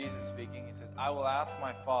Jesus speaking, he says, I will ask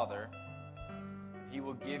my Father, he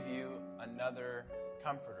will give you another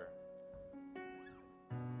comforter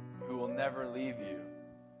who will never leave you.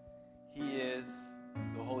 He is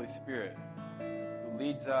the Holy Spirit who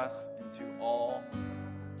leads us into all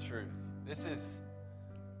truth. This is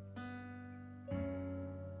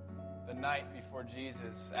the night before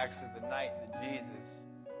Jesus, actually the night that Jesus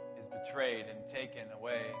is betrayed and taken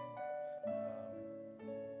away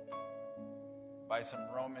by some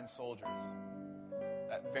Roman soldiers.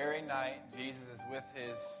 That very night, Jesus is with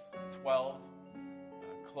his 12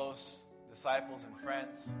 close disciples and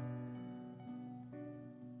friends.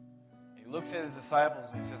 He looks at his disciples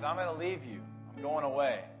and he says, I'm going to leave you. I'm going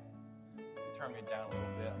away. You turn me down a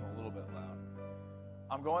little bit. I'm a little bit loud.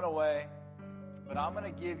 I'm going away, but I'm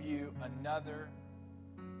going to give you another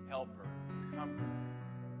helper, comforter.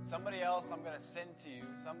 Somebody else I'm going to send to you,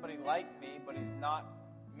 somebody like me, but he's not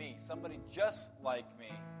me. Somebody just like me.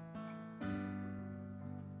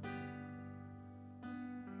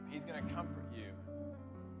 He's going to comfort you,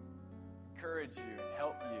 encourage you, and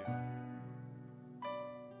help you.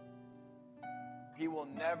 He will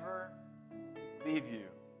never leave you.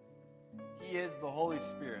 He is the Holy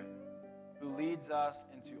Spirit who leads us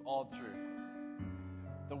into all truth.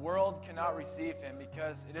 The world cannot receive him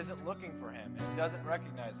because it isn't looking for him and it doesn't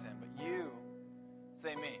recognize him. But you,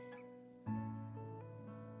 say me.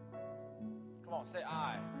 Come on, say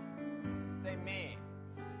I. Say me.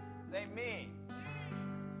 Say me.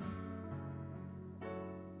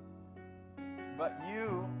 But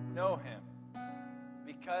you know him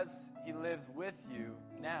because he lives with you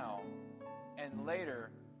now, and later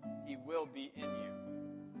he will be in you.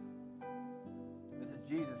 This is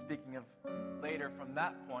Jesus speaking of later from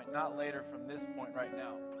that point, not later from this point right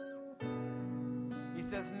now. He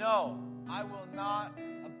says, no, I will not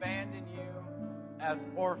abandon you as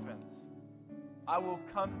orphans. I will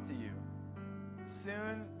come to you.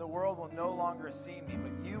 Soon the world will no longer see me,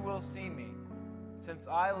 but you will see me. Since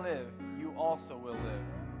I live, you also will live.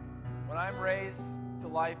 When I'm raised to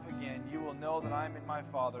life again, you will know that I'm in my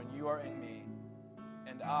Father, and you are in me,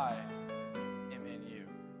 and I am in you.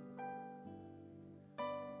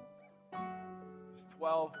 There's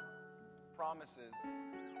 12 promises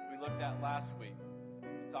we looked at last week.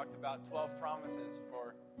 We talked about 12 promises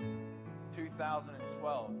for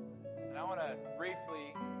 2012. And I want to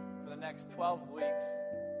briefly, for the next 12 weeks,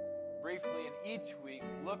 briefly in each week,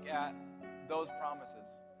 look at those promises.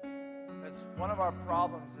 That's one of our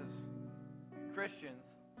problems as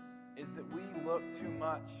Christians, is that we look too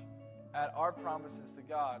much at our promises to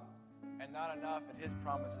God and not enough at his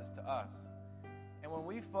promises to us. And when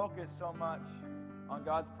we focus so much on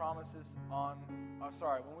God's promises when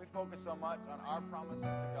we focus so much on our promises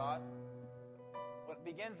to God, what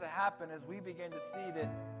begins to happen is we begin to see that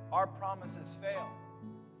our promises fail.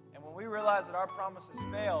 And when we realize that our promises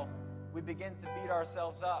fail, we begin to beat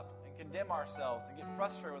ourselves up and condemn ourselves and get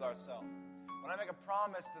frustrated with ourselves. When I make a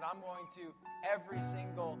promise that I'm going to every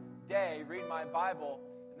single day read my Bible,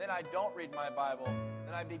 and then I don't read my Bible,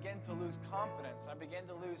 then I begin to lose confidence. I begin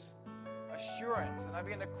to lose assurance, and I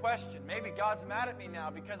begin to question. Maybe God's mad at me now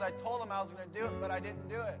because I told him I was going to do it, but I didn't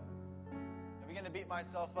do it. I begin to beat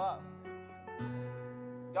myself up.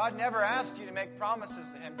 God never asked you to make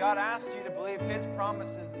promises to him. God asked you to believe his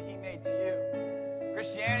promises that he made to you.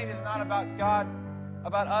 Christianity is not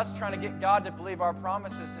about us trying to get God to believe our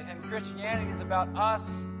promises to him. Christianity is about us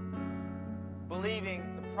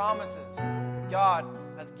believing the promises that God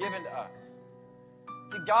has given to us.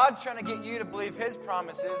 See, God's trying to get you to believe his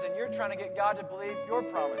promises, and you're trying to get God to believe your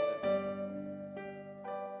promises.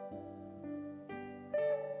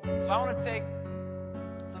 So I want to take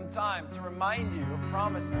some time to remind you of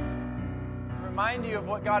promises, to remind you of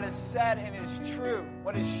what God has said and is true,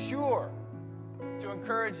 what is sure, to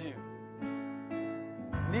encourage you.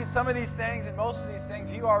 Some of these things and most of these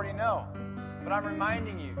things you already know, but I'm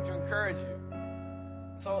reminding you to encourage you.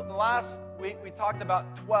 So the last week we talked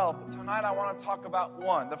about 12, but tonight I want to talk about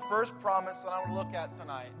one. The first promise that I want to look at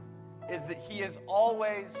tonight is that he is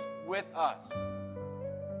always with us.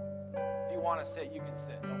 If you want to sit, you can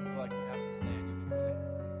sit. Don't feel like you have to stand, you can sit.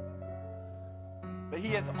 But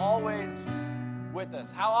he is always with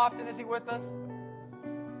us. How often is he with us?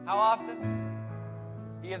 How often?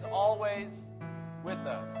 He is always with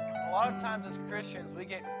us. A lot of times as Christians, we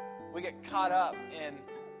get caught up in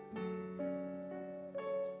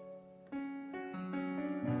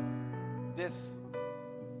this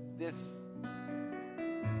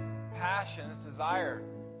passion, this desire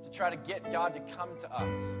to try to get God to come to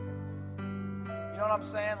us. You know what I'm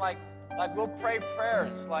saying? Like we'll pray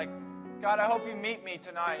prayers like, God, I hope you meet me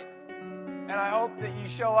tonight. And I hope that you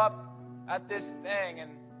show up at this thing.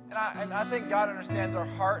 And And I think God understands our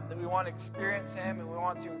heart, that we want to experience Him, and we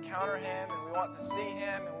want to encounter Him, and we want to see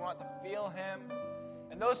Him, and we want to feel Him.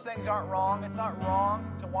 And those things aren't wrong. It's not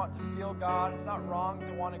wrong to want to feel God. It's not wrong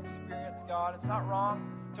to want to experience God. It's not wrong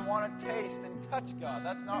to want to taste and touch God.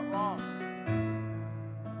 That's not wrong.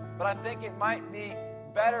 But I think it might be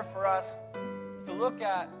better for us to look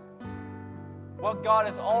at what God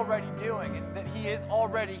is already doing, and that He is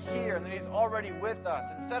already here, and that He's already with us,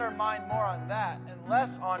 and set our mind more on that and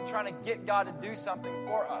less on trying to get God to do something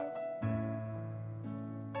for us.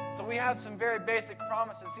 So we have some very basic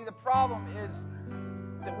promises. See, the problem is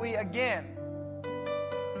that we, again,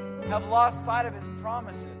 have lost sight of His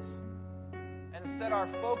promises and set our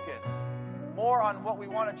focus more on what we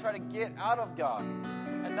want to try to get out of God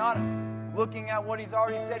and not looking at what He's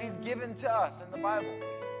already said He's given to us in the Bible.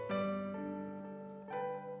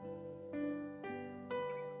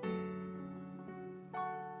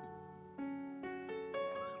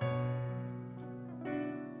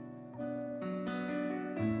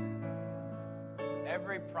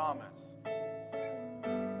 Every promise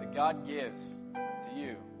that God gives to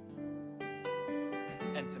you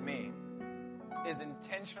and to me is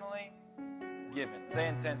intentionally given. Say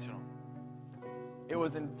intentional. It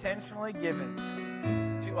was intentionally given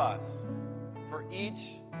to us for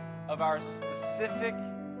each of our specific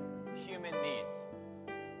human needs.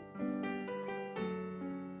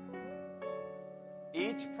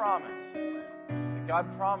 Each promise that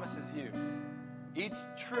God promises you, each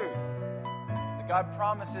truth that God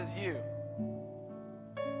promises you,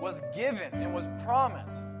 was given and was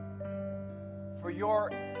promised for your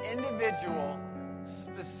individual,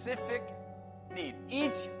 specific need.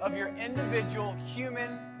 Each of your individual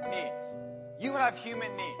human needs. You have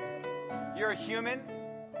human needs. You're a human,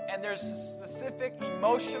 and there's specific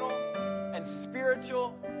emotional and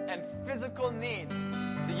spiritual and physical needs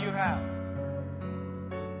that you have.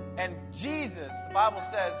 And Jesus, the Bible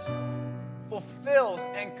says, fulfills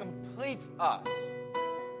and completes us.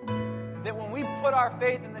 That when we put our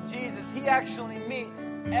faith in the Jesus, He actually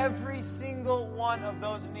meets every single one of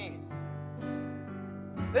those needs.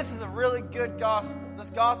 This is a really good gospel. This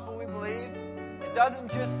gospel, we believe, it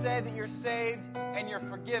doesn't just say that you're saved and you're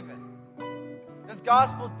forgiven. This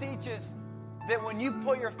gospel teaches that when you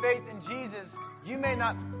put your faith in Jesus, you may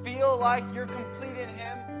not feel like you're complete in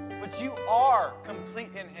Him, but you are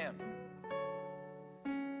complete in Him.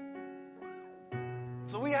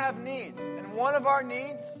 So we have needs, and one of our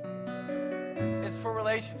needs is for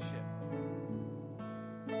relationship.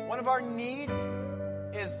 One of our needs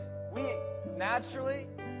is we naturally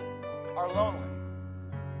are lonely.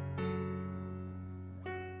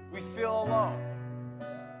 We feel alone.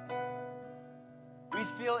 We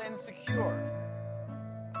feel insecure.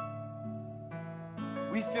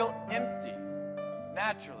 We feel empty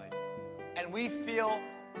naturally. And we feel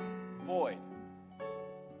void.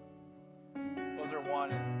 Those are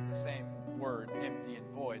one and the same word, empty and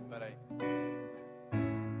void, but I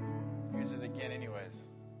use it again anyways.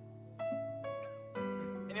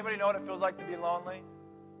 Anybody know what it feels like to be lonely?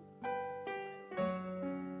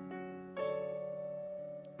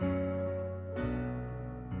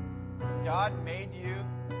 God made you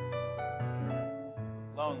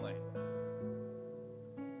lonely.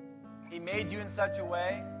 He made you in such a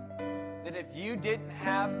way that if you didn't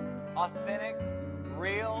have authentic,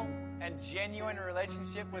 real, and genuine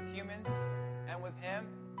relationship with humans and with Him,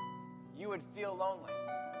 you would feel lonely.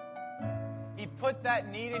 He put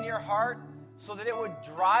that need in your heart so that it would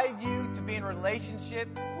drive you to be in relationship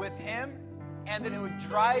with Him, and that it would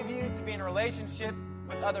drive you to be in relationship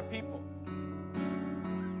with other people.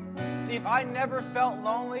 See, if I never felt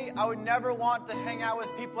lonely, I would never want to hang out with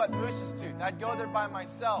people at Moose's Tooth. I'd go there by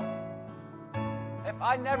myself. If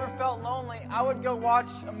I never felt lonely, I would go watch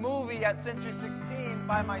a movie at Century 16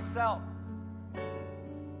 by myself.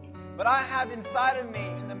 But I have inside of me,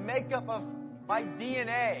 in the makeup of my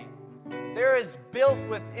DNA, there is built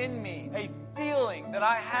within me a feeling that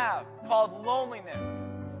I have called loneliness.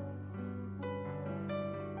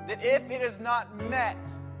 That if it is not met,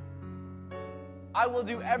 I will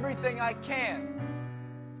do everything I can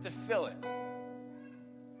to fill it.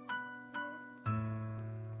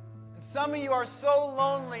 And some of you are so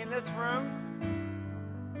lonely in this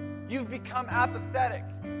room, you've become apathetic.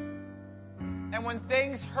 And when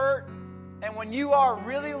things hurt, and when you are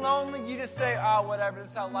really lonely, you just say, whatever, this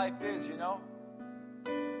is how life is, you know?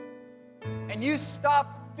 And you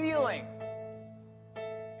stop feeling.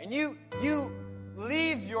 And you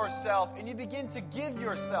leave yourself, and you begin to give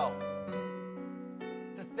yourself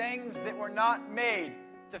to things that were not made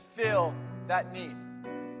to fill that need.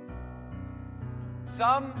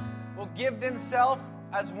 Some will give themselves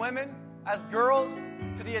as women as girls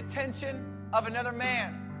to the attention of another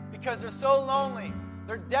man because they're so lonely.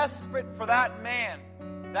 They're desperate for that man,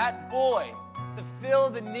 that boy, to fill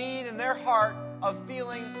the need in their heart of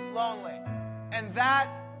feeling lonely. And that,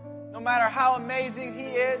 no matter how amazing he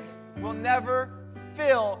is, will never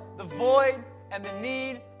fill the void and the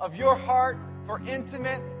need of your heart for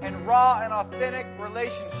intimate and raw and authentic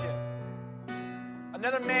relationship.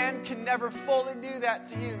 Another man can never fully do that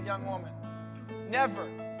to you, young woman. Never.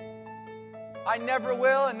 I never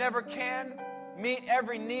will and never can meet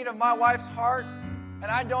every need of my wife's heart, and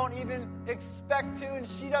I don't even expect to, and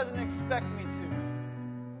she doesn't expect me to.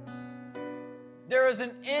 There is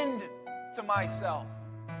an end to myself.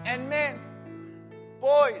 And men,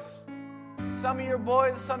 boys, some of your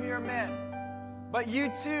boys, some of your men, but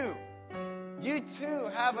you too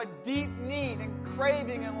have a deep need and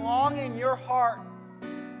craving and longing in your heart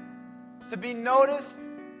to be noticed,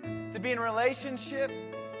 to be in a relationship,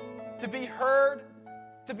 to be heard,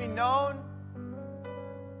 to be known.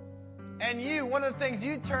 And you, one of the things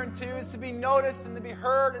you turn to is to be noticed and to be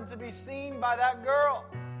heard and to be seen by that girl.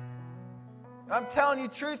 And I'm telling you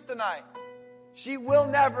truth tonight. She will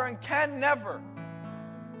never and can never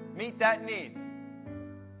meet that need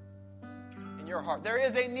in your heart. There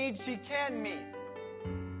is a need she can meet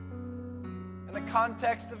in the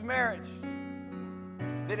context of marriage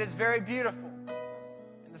that is very beautiful.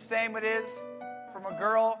 And the same it is from a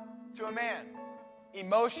girl to a man.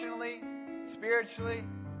 Emotionally, spiritually,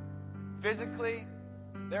 physically,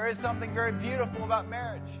 there is something very beautiful about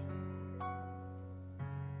marriage.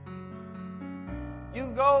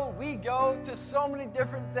 We go to so many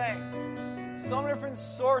different things, so many different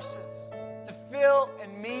sources to fill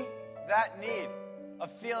and meet that need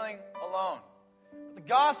of feeling alone. The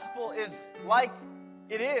gospel is like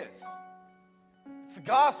it is. It's the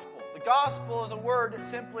gospel. The gospel is a word that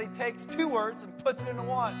simply takes two words and puts it into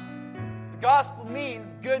one. The gospel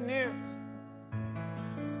means good news.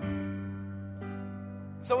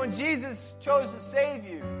 So when Jesus chose to save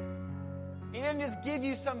you, he didn't just give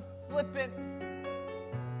you some flippant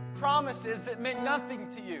promises that meant nothing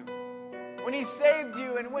to you. When he saved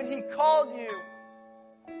you and when he called you,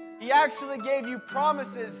 he actually gave you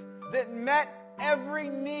promises that met every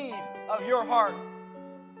need of your heart.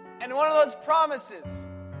 And one of those promises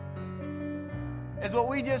is what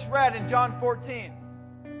we just read in John 14.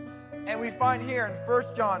 And we find here in 1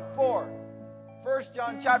 John 4. 1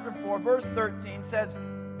 John chapter 4, verse 13 says,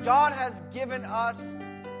 God has given us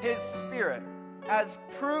his Spirit as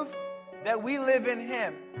proof that we live in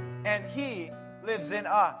him and he lives in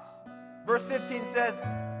us. Verse 15 says,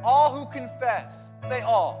 all who confess, say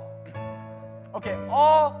all. Okay,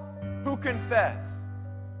 all who confess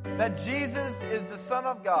that Jesus is the Son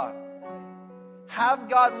of God have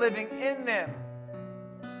God living in them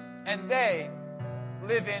and they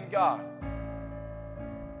live in God.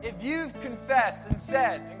 If you've confessed and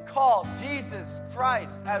said and called Jesus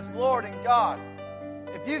Christ as Lord and God,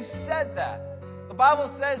 if you've said that, the Bible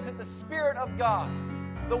says that the Spirit of God,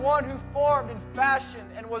 the one who formed and fashioned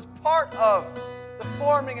and was part of the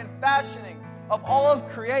forming and fashioning of all of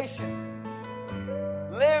creation,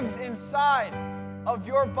 lives inside of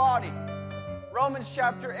your body. Romans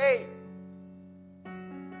chapter 8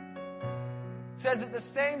 says that the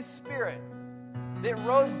same Spirit that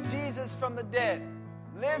rose Jesus from the dead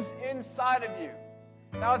lives inside of you.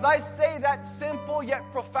 Now, as I say that simple yet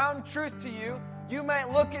profound truth to you, you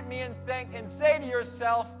might look at me and think and say to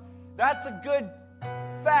yourself, that's a good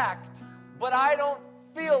fact, but I don't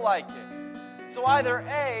feel like it. So either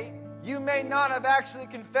A, you may not have actually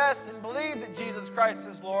confessed and believed that Jesus Christ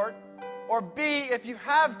is Lord, or B, if you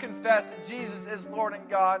have confessed that Jesus is Lord and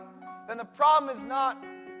God, then the problem is not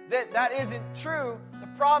that that isn't true. The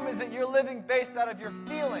problem is that you're living based out of your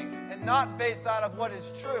feelings and not based out of what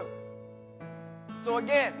is true. So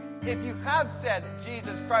again, if you have said that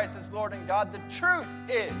Jesus Christ is Lord and God, the truth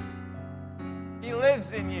is he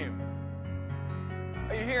lives in you.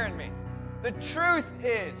 Are you hearing me? The truth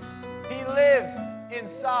is he lives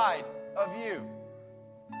inside of you.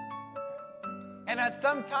 And at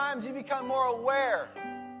some times you become more aware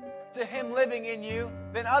to him living in you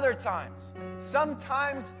than other times.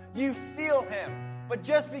 Sometimes you feel him, but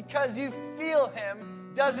just because you feel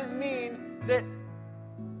him doesn't mean that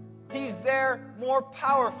he's there more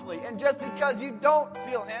powerfully. And just because you don't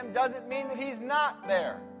feel him doesn't mean that he's not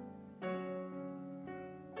there.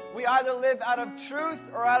 We either live out of truth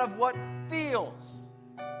or out of what feels.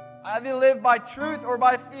 Either live by truth or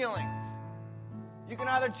by feelings. You can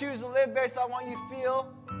either choose to live based on what you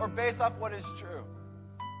feel or based off what is true.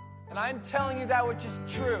 And I'm telling you that which is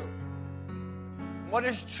true. What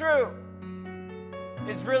is true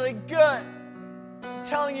is really good. I'm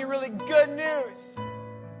telling you really good news.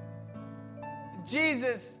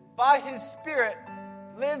 Jesus, by His Spirit,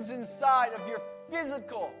 lives inside of your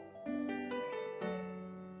physical,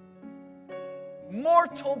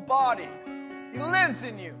 mortal body. He lives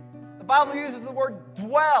in you. The Bible uses the word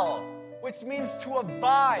dwell, which means to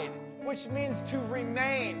abide, which means to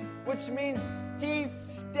remain, which means He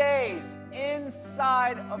stays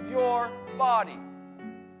inside of your body.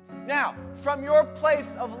 Now, from your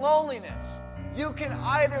place of loneliness, you can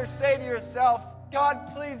either say to yourself,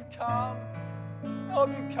 God, please come. I hope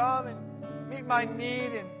you come and meet my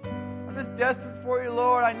need, and I'm just desperate for you,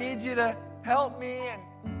 Lord. I need you to help me.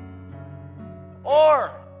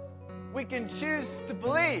 Or we can choose to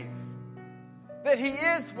believe that He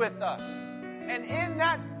is with us. And in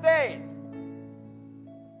that faith,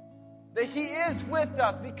 that He is with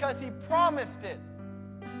us because He promised it,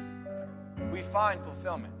 we find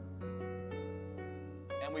fulfillment.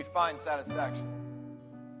 And we find satisfaction.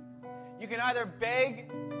 You can either beg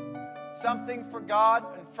something for God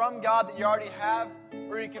and from God that you already have,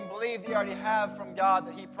 or you can believe that you already have from God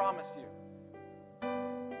that He promised you.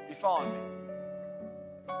 You following me?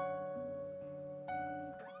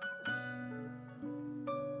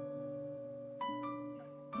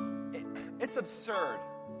 It's absurd.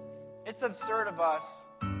 It's absurd of us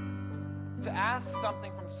to ask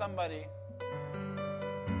something from somebody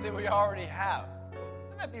that we already have.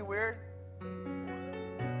 Wouldn't that be weird?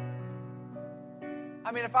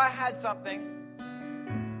 I mean, if I had something,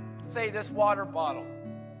 say this water bottle,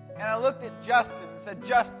 and I looked at Justin and said,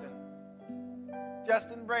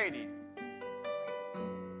 Justin Brady,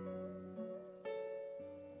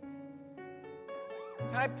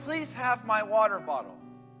 can I please have my water bottle?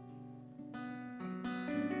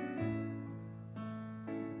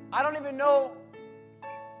 I don't even know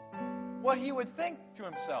what he would think to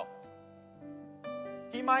himself.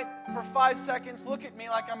 He might, for 5 seconds, look at me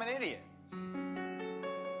like I'm an idiot.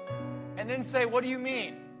 And then say, what do you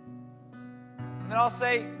mean? And then I'll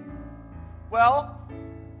say, well,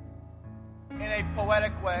 in a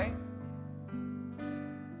poetic way,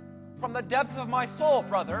 from the depth of my soul,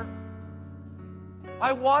 brother,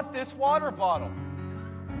 I want this water bottle.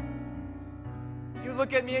 You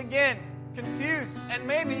look at me again, confused, and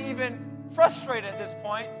maybe even frustrated at this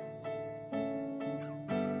point.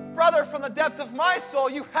 Brother, from the depth of my soul,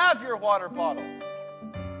 you have your water bottle.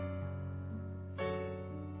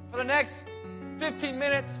 For the next 15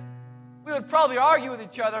 minutes, we would probably argue with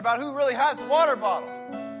each other about who really has the water bottle,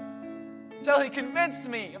 until he convinced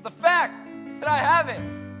me of the fact that I have it.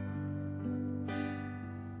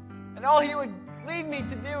 And all he would lead me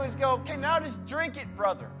to do is go, okay, now just drink it,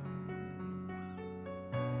 brother.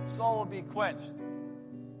 Soul will be quenched.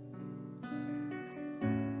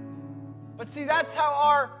 But see, that's how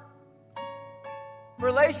our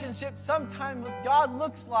relationship sometimes with God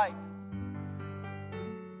looks like.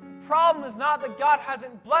 The problem is not that God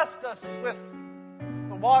hasn't blessed us with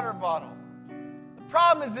the water bottle. The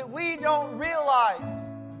problem is that we don't realize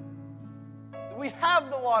that we have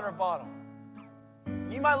the water bottle.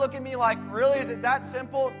 You might look at me like, really? Is it that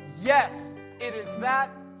simple? Yes, it is that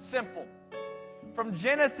simple. From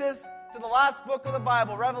Genesis to the last book of the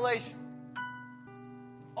Bible, Revelation,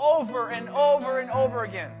 over and over and over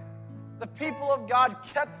again, the people of God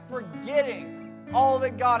kept forgetting all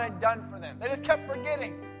that God had done for them. They just kept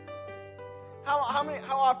forgetting. How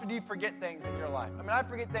often do you forget things in your life? I mean, I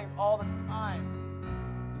forget things all the time.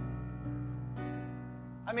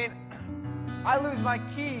 I mean, I lose my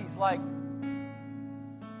keys like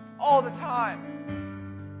all the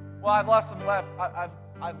time. Well, I've lost them less.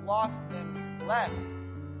 I've lost them less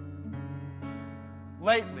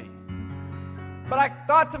lately. But I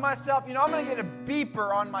thought to myself, I'm going to get a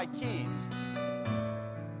beeper on my keys.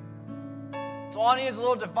 So all I need is a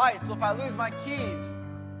little device. So if I lose my keys,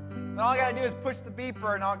 then all I got to do is push the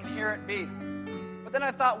beeper and I can hear it beep. But then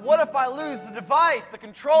I thought, what if I lose the device, the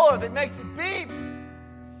controller that makes it beep?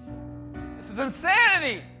 This is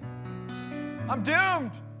insanity. I'm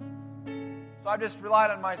doomed. So I just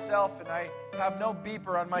relied on myself and I have no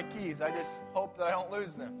beeper on my keys. I just hope that I don't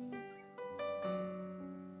lose them.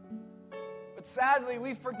 But sadly,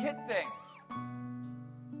 we forget things.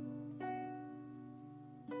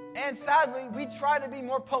 And sadly, we try to be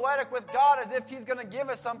more poetic with God as if He's going to give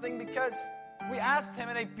us something because we asked Him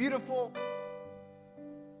in a beautiful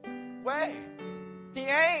way. He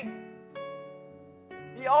ain't.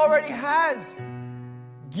 He already has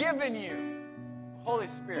given you the Holy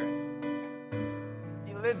Spirit.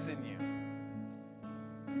 He lives in you.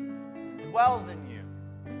 He dwells in you.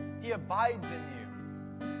 He abides in you.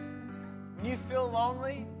 When you feel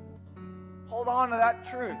lonely, hold on to that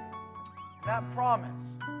truth, that promise.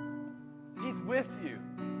 He's with you.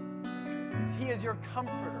 He is your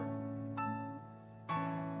comforter.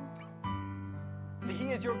 That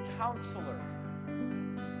He is your counselor.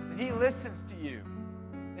 That He listens to you.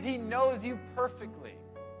 That He knows you perfectly.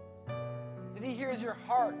 That He hears your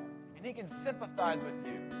heart and He can sympathize with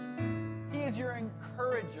you. He is your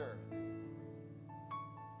encourager.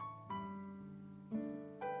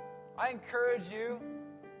 I encourage you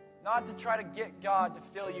not to try to get God to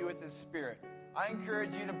fill you with His Spirit. I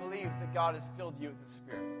encourage you to believe that God has filled you with His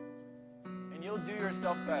Spirit. And you'll do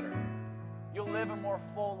yourself better. You'll live a more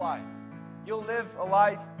full life. You'll live a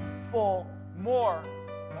life full, more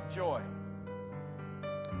of joy,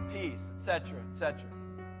 peace, etc., etc.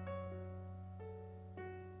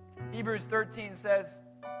 Hebrews 13 says,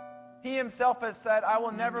 He Himself has said, I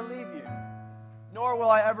will never leave you, nor will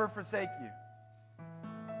I ever forsake you.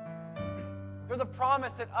 There's a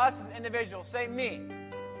promise that us as individuals, say me,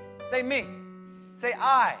 say me, say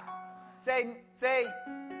I, say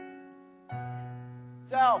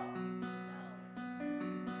self,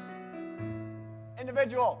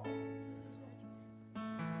 individual.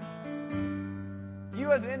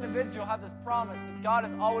 You as an individual have this promise that God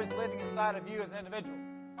is always living inside of you as an individual.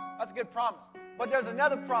 That's a good promise. But there's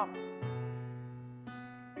another promise.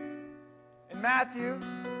 In Matthew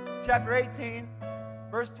chapter 18,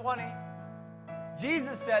 verse 20,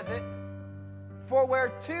 Jesus says it, for where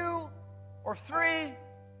 2 or 3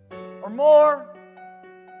 or more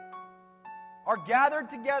are gathered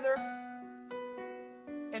together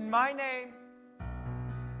in my name,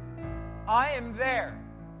 I am there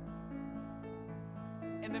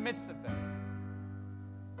in the midst of them.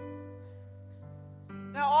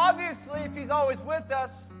 Now, obviously, if He's always with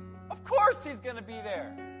us, of course He's going to be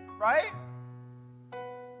there, right?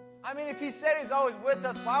 I mean, if He said He's always with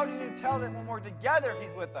us, why would He tell that when we're together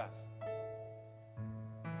He's with us?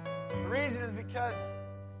 The reason is because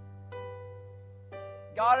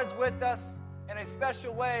God is with us in a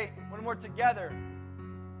special way when we're together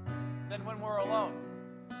than when we're alone.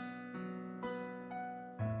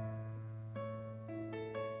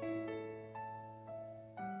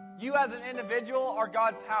 You as an individual are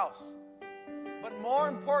God's house. But more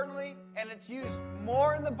importantly, and it's used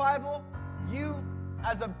more in the Bible, you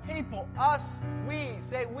as a people, us, we,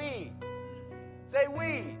 say we. Say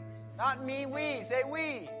we. Not me, we. Say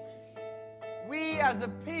we. We as a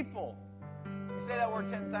people. You say that word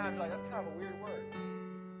 10 times, you're like, that's kind of a weird word.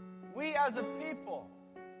 We as a people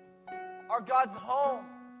are God's home.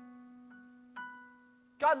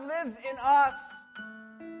 God lives in us.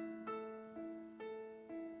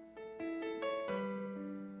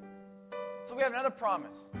 So we have another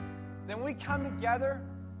promise. Then we come together,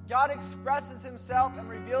 God expresses Himself and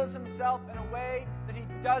reveals Himself in a way that He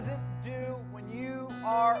doesn't do when you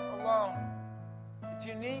are alone. It's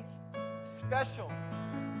unique, it's special.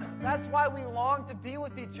 That's why we long to be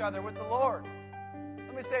with each other, with the Lord.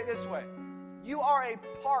 Let me say it this way. You are a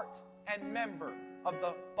part and member of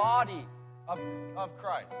the body of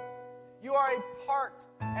Christ. You are a part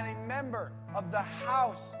and a member of the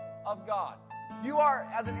house of God. You are,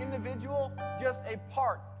 as an individual, just a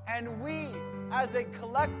part. And we, as a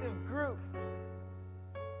collective group,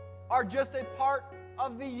 are just a part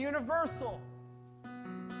of the universal,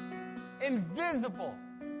 invisible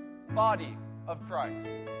body of Christ.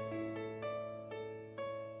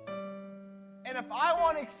 And if I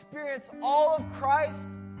want to experience all of Christ,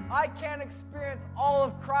 I can't experience all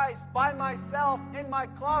of Christ by myself in my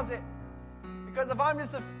closet. Because if I'm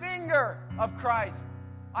just a finger of Christ,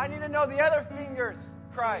 I need to know the other fingers,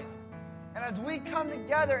 Christ. And as we come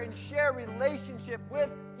together and share relationship with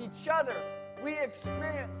each other, we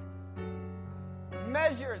experience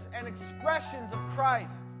measures and expressions of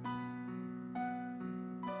Christ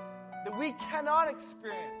that we cannot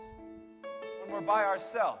experience when we're by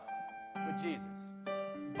ourselves with Jesus.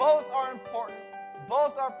 Both are important.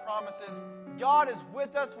 Both are promises. God is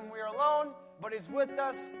with us when we are alone, but He's with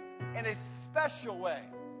us in a special way.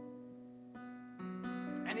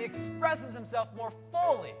 And He expresses Himself more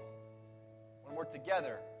fully when we're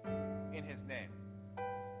together in His name.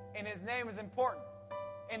 And His name is important.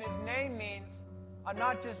 And His name means I'm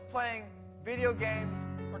not just playing video games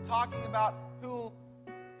or talking about who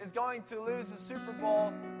is going to lose the Super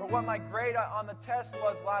Bowl or what my grade on the test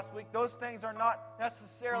was last week. Those things are not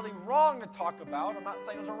necessarily wrong to talk about. I'm not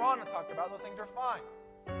saying those are wrong to talk about. Those things are fine.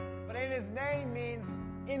 But in His name means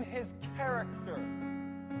in His character,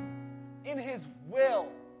 in His will.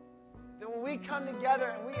 That when we come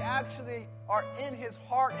together and we actually are in His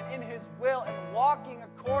heart and in His will and walking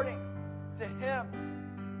according to Him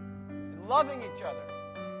and loving each other,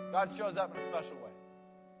 God shows up in a special way.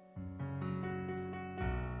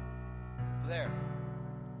 So there.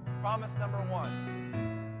 Promise number 1.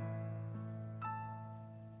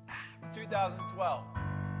 2012.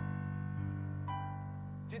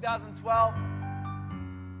 2012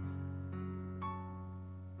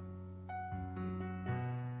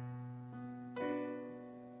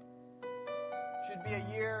 should be a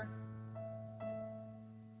year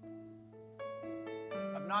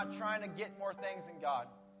of not trying to get more things in God.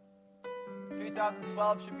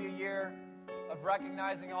 2012 should be a year of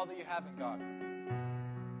recognizing all that you have in God.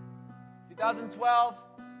 2012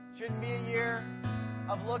 shouldn't be a year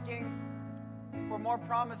of looking for more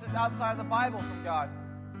promises outside of the Bible from God.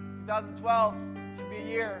 2012 should be a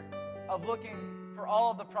year of looking for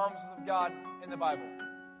all of the promises of God in the Bible.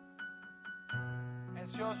 And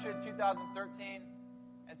so should 2013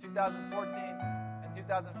 and 2014 and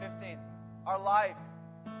 2015. Our life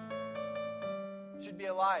should be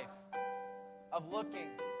a life of looking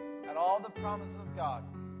at all the promises of God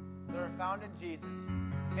that are found in Jesus.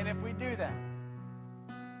 And if we do that,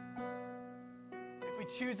 if we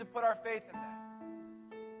choose to put our faith in that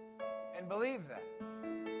and believe that,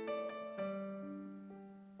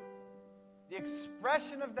 the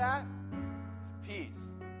expression of that is peace,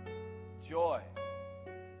 joy,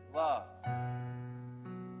 love,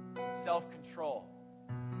 self-control,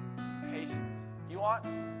 patience. You want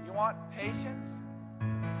patience?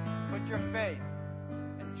 Put your faith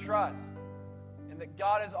and trust in that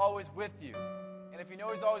God is always with you. And if you know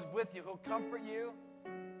He's always with you, He'll comfort you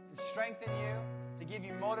and strengthen you to give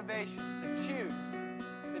you motivation to choose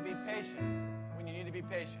to be patient when you need to be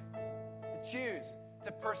patient, to choose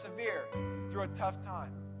to persevere through a tough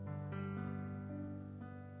time.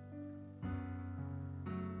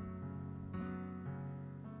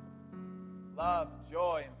 Love,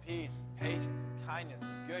 joy, and peace, and patience, and kindness,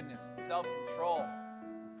 and goodness, and self-control,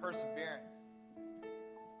 and perseverance.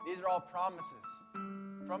 These are all promises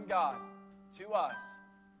from God to us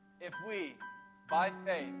if we, by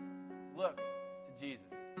faith, look to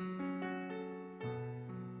Jesus.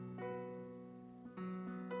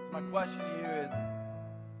 So my question to you is,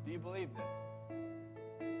 do you believe this?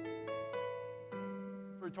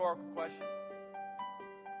 It's a rhetorical question.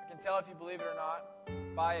 I can tell if you believe it or not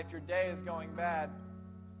by if your day is going bad.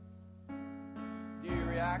 Do you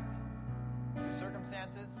react to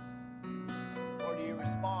circumstances, or do you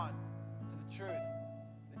respond to the truth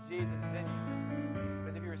that Jesus is in you?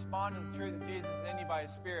 Because if you respond to the truth that Jesus is in you by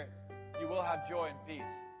His Spirit, you will have joy and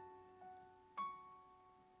peace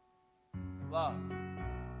and love.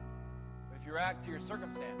 But if you react to your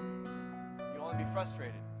circumstance, you'll only be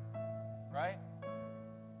frustrated, right?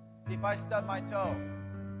 See, if I stub my toe,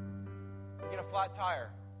 get a flat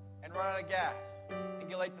tire, and run out of gas, and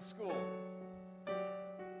get late to school,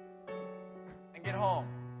 and get home,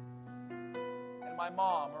 and my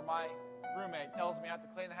mom or my roommate tells me I have to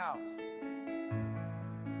clean the house,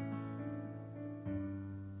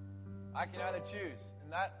 I can either choose in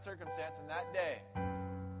that circumstance, in that day,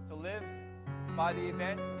 to live by the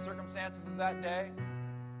events and circumstances of that day,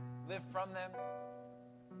 live from them,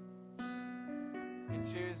 and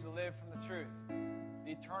choose to live from the truth,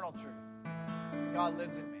 the eternal truth. God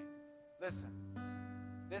lives in me. Listen,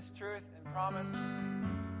 this truth and promise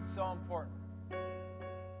is so important,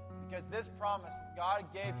 because this promise that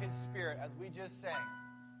God gave His Spirit, as we just sang,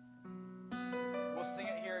 we'll sing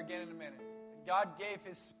it here again in a minute. God gave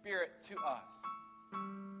His Spirit to us.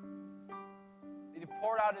 He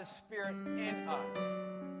poured out His Spirit in us.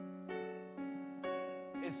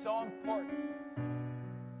 It's so important.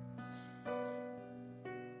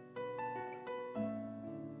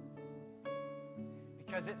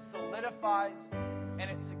 Because it solidifies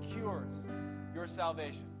and it secures your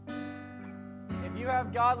salvation. If you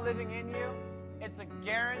have God living in you, it's a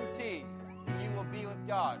guarantee that you will be with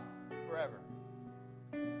God forever.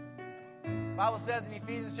 The Bible says in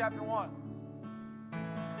Ephesians chapter 1,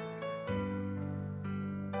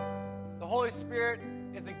 the Holy Spirit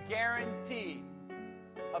is a guarantee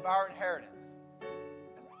of our inheritance.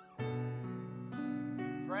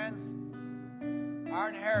 Friends, our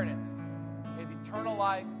inheritance is eternal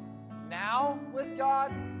life now with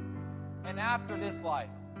God and after this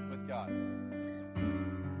life with God.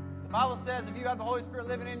 The Bible says if you have the Holy Spirit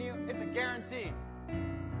living in you, it's a guarantee.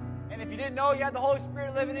 And if you didn't know you had the Holy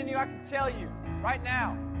Spirit living in you, I can tell you right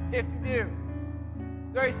now, if you do,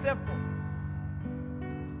 very simple.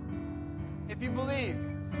 If you believe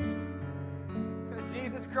that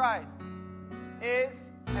Jesus Christ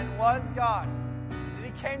is and was God, that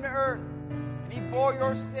He came to earth and He bore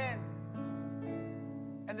your sin,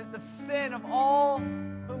 and that the sin of all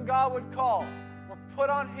whom God would call were put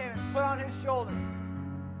on Him and put on His shoulders.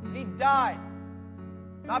 And He died,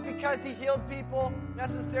 not because He healed people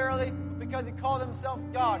necessarily, but because he called himself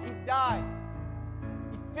God. He died.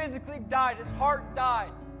 He physically died. His heart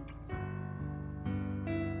died.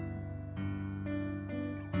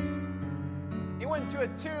 He went into a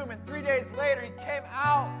tomb, and 3 days later, he came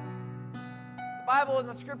out. The Bible and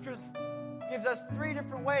the Scriptures gives us 3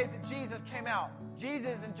 different ways that Jesus came out.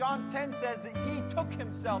 Jesus in John 10 says that he took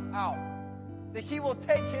himself out, that he will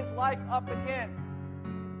take his life up again.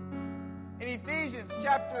 In Ephesians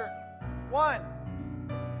chapter 1,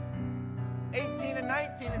 18 and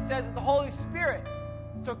 19, it says that the Holy Spirit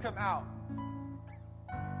took him out.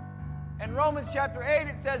 In Romans chapter 8,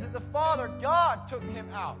 it says that the Father, God, took him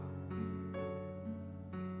out.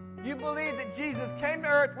 You believe that Jesus came to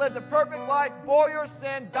earth, lived a perfect life, bore your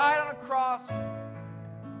sin, died on a cross,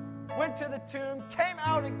 went to the tomb, came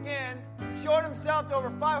out again, showed himself to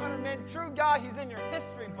over 500 men. True God, he's in your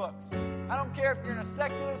history books. I don't care if you're in a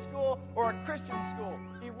secular school or a Christian school.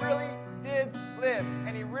 He really did live,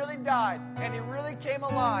 and he really died, and he really came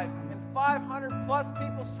alive, and 500 plus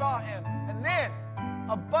people saw him. And then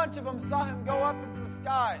a bunch of them saw him go up into the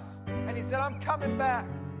skies, and he said, I'm coming back.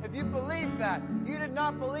 If you believe that, you did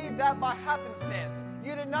not believe that by happenstance.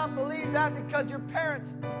 You did not believe that because your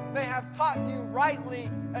parents may have taught you rightly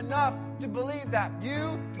enough to believe that.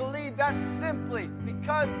 You believe that simply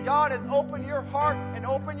because God has opened your heart and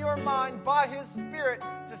opened your mind by His Spirit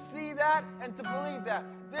to see that and to believe that.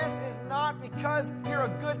 This is not because you're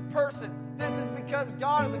a good person. This is because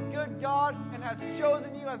God is a good God and has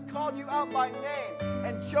chosen you, has called you out by name,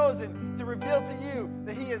 and chosen to reveal to you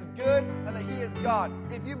that He is good and that He is God.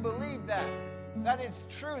 If you believe that, that is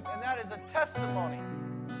truth and that is a testimony.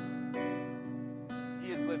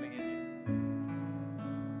 He is living in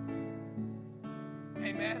you.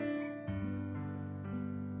 Amen.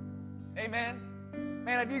 Amen.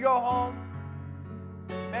 Man, if you go home,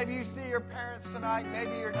 maybe you see your parents tonight,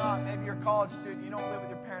 maybe you're not, maybe you're a college student, you don't live with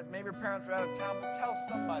your parents, maybe your parents are out of town, but tell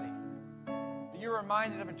somebody that you're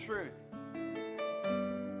reminded of a truth.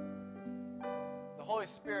 The Holy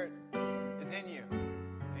Spirit is in you,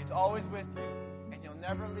 and He's always with you, and He'll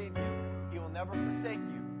never leave you. He will never forsake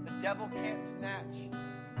you. The devil can't snatch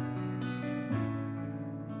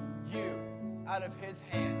you out of his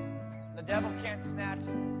hand. The devil can't snatch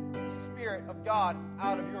the Spirit of God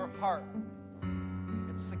out of your heart.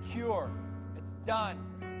 It's secure. It's done.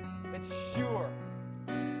 It's sure.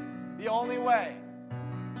 The only way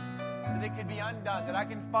that it can be undone, that I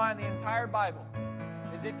can find the entire Bible,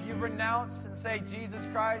 is if you renounce and say, Jesus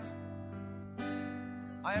Christ,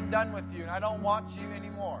 I am done with you and I don't want you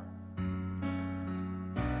anymore.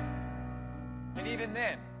 And even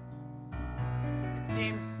then, it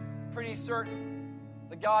seems pretty certain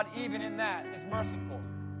that God, even in that, is merciful.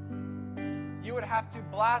 You would have to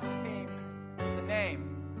blaspheme the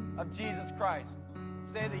name of Jesus Christ,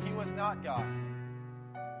 say that He was not God,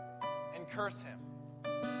 and curse Him.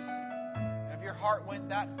 And if your heart went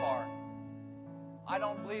that far, I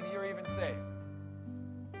don't believe you're even saved.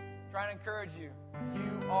 I'm trying to encourage you.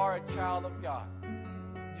 You are a child of God.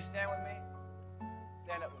 Would you stand with me?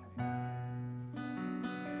 Stand up with me.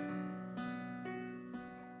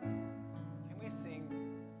 Can we sing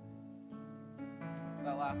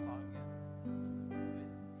that last song again?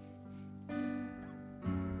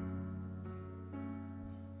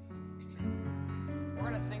 We're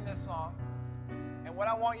going to sing this song. And what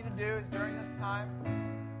I want you to do is during this time,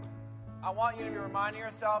 I want you to be reminding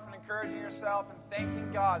yourself and encouraging yourself and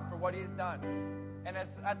thanking God for what He's done. And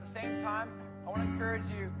at the same time, I want to encourage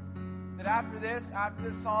you that after this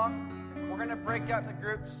song, we're going to break up into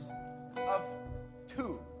groups of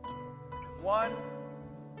 2. 1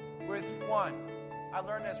 with 1. I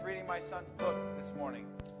learned this reading my son's book this morning.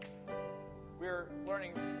 We were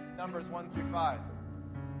learning numbers 1 through 5.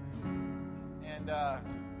 And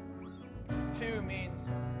 2 means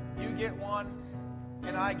you get 1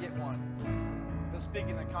 and I get 1. Let's speak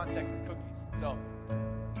in the context of cookies. So,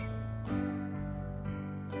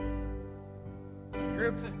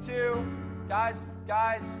 groups of 2, guys,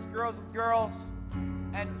 girls with girls,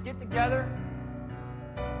 and get together.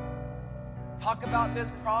 Talk about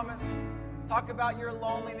this promise. Talk about your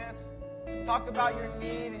loneliness. Talk about your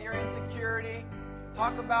need and your insecurity.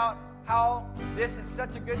 Talk about how this is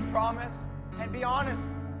such a good promise. And be honest.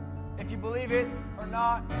 If you believe it or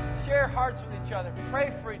not, share hearts with each other.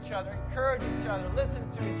 Pray for each other. Encourage each other. Listen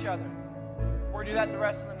to each other. We're going to do that the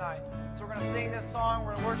rest of the night. So we're going to sing this song.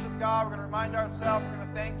 We're going to worship God. We're going to remind ourselves. We're going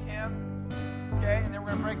to thank Him. Okay? And then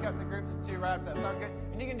we're going to break up the groups of 2 right after that. Sound good?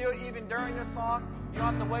 And you can do it even during this song. You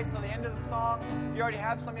don't have to wait till the end of the song. If you already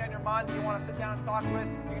have somebody on your mind that you want to sit down and talk with,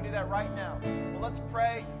 you can do that right now. Well, let's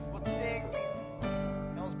pray. Let's sing.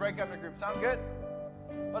 And let's break up the group. Sound good?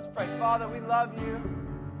 Let's pray. Father, we love You.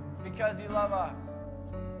 because you love us.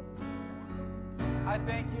 I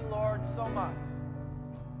thank you, Lord, so much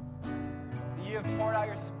that you have poured out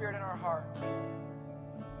your Spirit in our heart.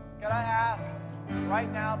 God, I ask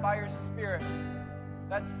right now by your Spirit,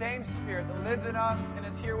 that same Spirit that lives in us and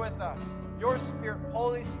is here with us, your Spirit,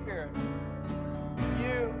 Holy Spirit,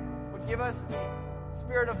 you would give us the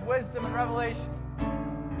spirit of wisdom and revelation.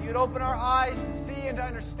 You would open our eyes to see and to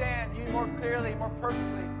understand you more clearly, more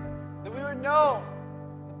perfectly. That we would know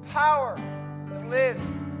the power that lives,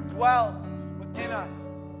 dwells within us.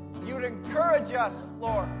 You would encourage us,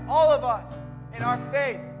 Lord, all of us, in our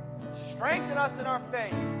faith. Strengthen us in our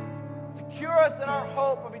faith. Secure us in our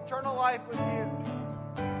hope of eternal life with you.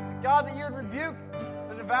 God, that you would rebuke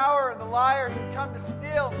the devourer, the liar who come to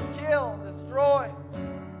steal, to kill, and destroy.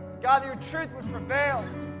 God, that your truth would prevail.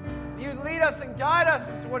 That you would lead us and guide us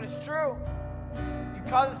into what is true. You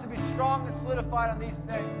cause us to be strong and solidified on these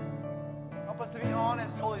things. Help us to be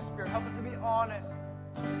honest, Holy Spirit. Help us to be honest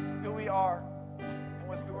with who we are and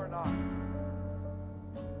with who we're not.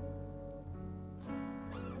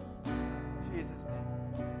 In Jesus' name.